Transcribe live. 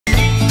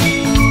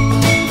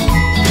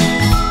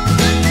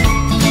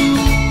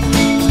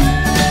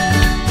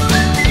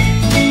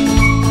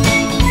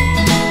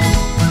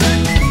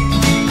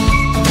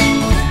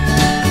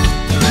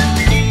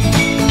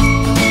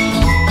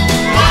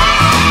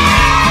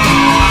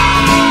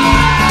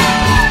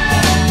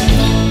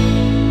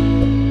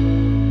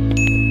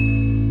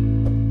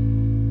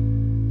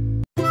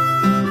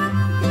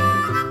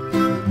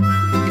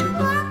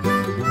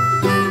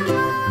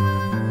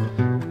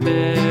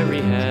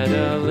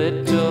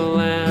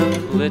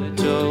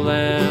little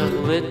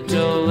lamb,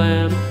 little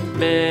lamb.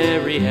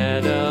 Mary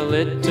had a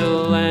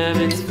little lamb,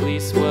 its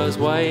fleece was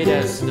white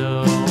as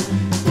snow.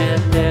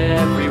 And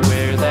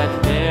everywhere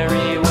that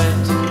Mary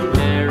went,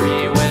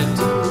 Mary went,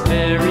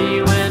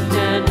 Mary went.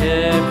 And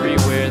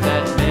everywhere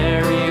that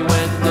Mary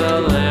went,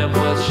 the lamb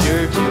was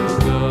sure to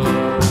go.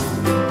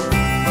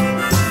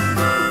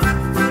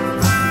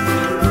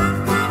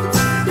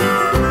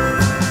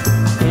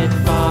 It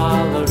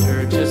followed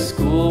her to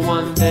school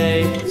one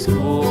day,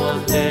 school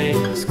one day,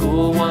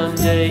 school one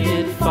day.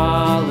 It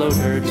followed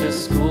her to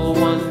school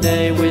one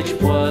day, which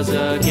was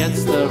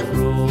against the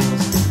rules.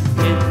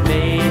 It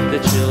made the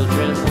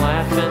children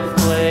laugh and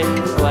play,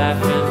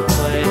 laugh and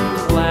play,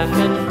 laugh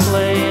and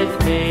play. It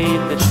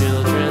made the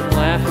children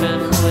laugh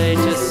and play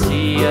to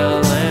see a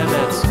lamb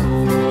at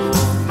school.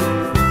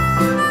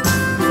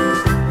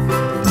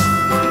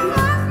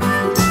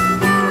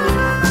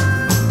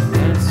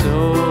 And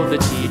so the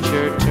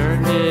teacher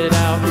turned it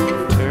out,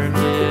 turned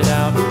it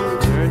out,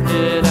 turned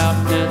it out.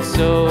 And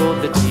so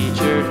the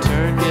teacher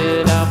turned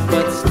it out,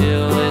 but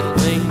still it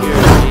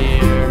lingered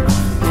near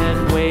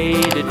and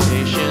waited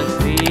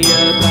patiently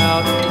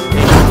about,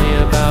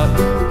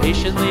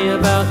 patiently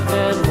about,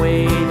 and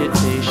waited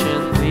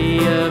patiently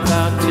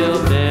about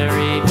till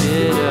Mary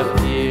did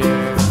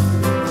appear.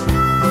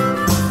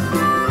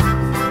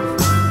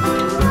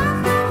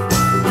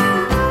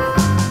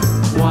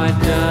 Why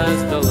does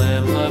the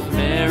lamb love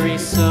Mary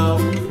so,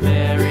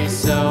 Mary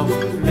so,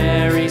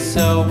 Mary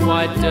so?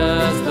 Why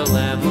does the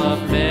lamb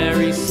love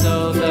Mary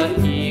so? The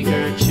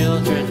eager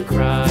children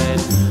cried.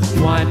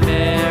 Why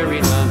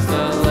Mary loves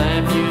the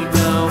lamb, you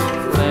know,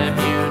 lamb,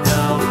 you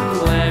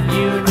know, lamb,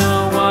 you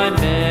know. Why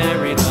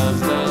Mary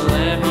loves the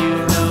lamb, you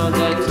know,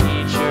 the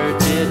teacher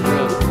did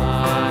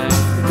reply.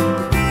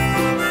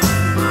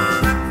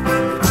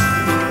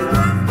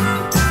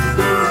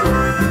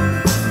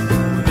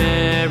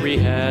 Mary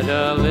had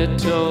a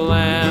little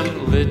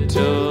lamb,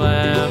 little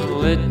lamb,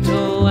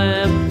 little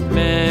lamb.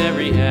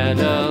 Mary had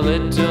a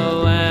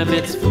little lamb,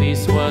 its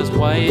fleece was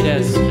white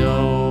as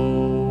snow.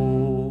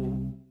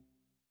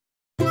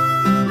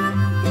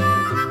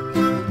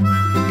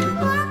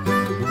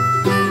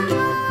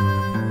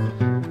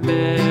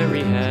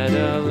 Mary had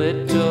a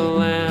little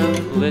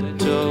lamb,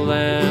 little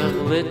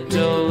lamb,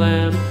 little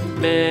lamb.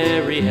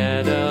 Mary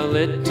had a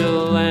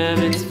little lamb,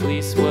 its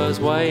fleece was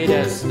white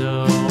as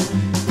snow.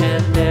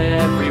 And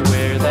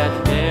everywhere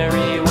that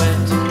Mary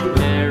went,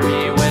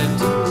 Mary went,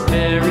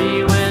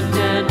 Mary went.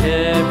 And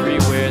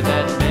everywhere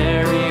that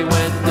Mary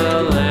went,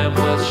 the lamb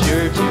was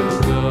sure to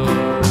go.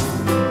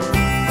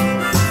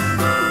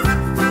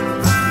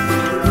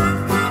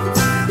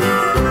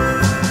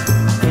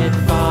 It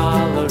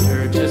followed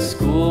her to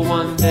school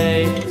one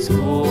day,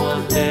 school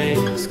one day,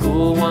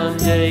 school one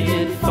day.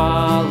 It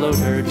followed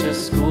her to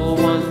school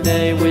one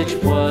day, which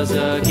was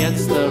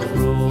against the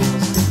rules.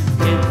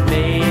 It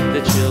made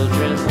the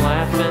children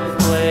laugh and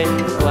play,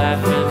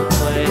 laugh and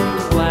play,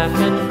 laugh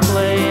and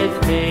play.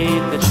 It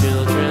made the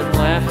children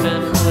laugh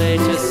and play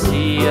to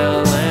see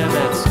a lamb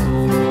at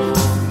school.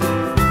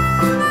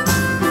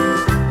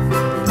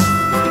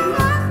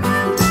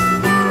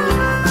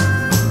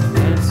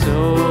 And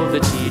so the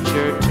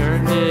teacher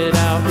turned it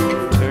out,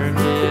 turned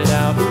it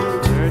out,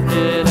 turned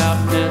it out.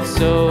 And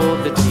so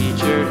the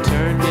teacher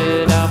turned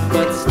it out,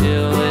 but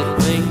still it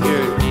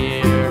lingered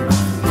near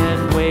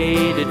and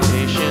waited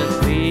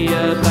patiently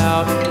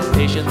about,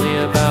 patiently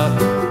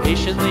about,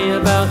 patiently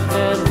about,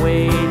 and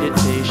waited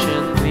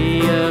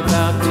patiently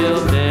about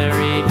till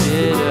Mary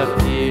did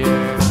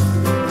appear.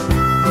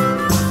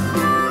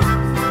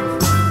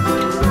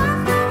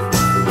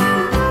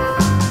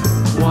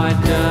 Why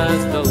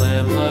does the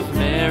lamb love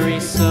Mary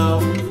so,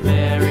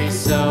 Mary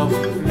so,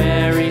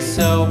 Mary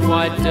so?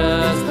 Why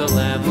does the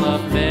lamb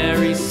love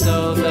Mary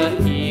so?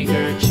 The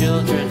eager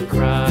children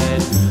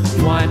cried.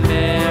 Why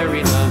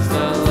Mary loves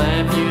the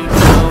lamb, you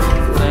know,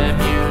 lamb,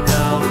 you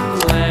know,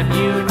 lamb,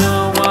 you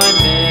know. Why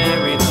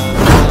Mary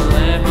loves the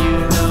lamb, you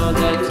know,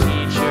 the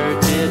teacher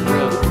did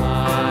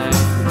reply.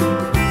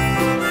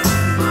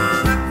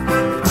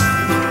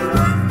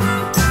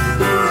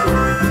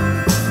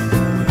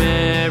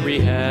 Mary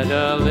had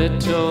a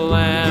little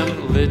lamb,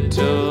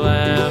 little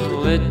lamb,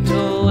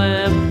 little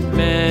lamb.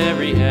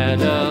 Mary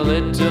had a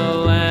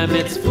little lamb,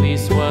 its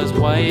fleece was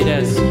white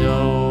as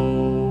snow.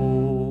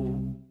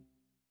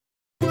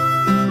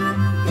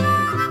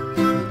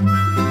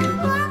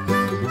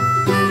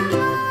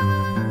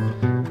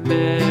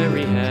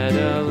 Mary had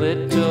a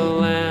little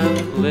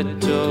lamb,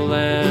 little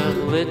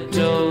lamb,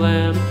 little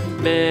lamb.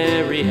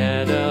 Mary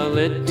had a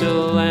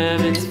little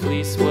lamb, its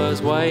fleece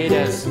was white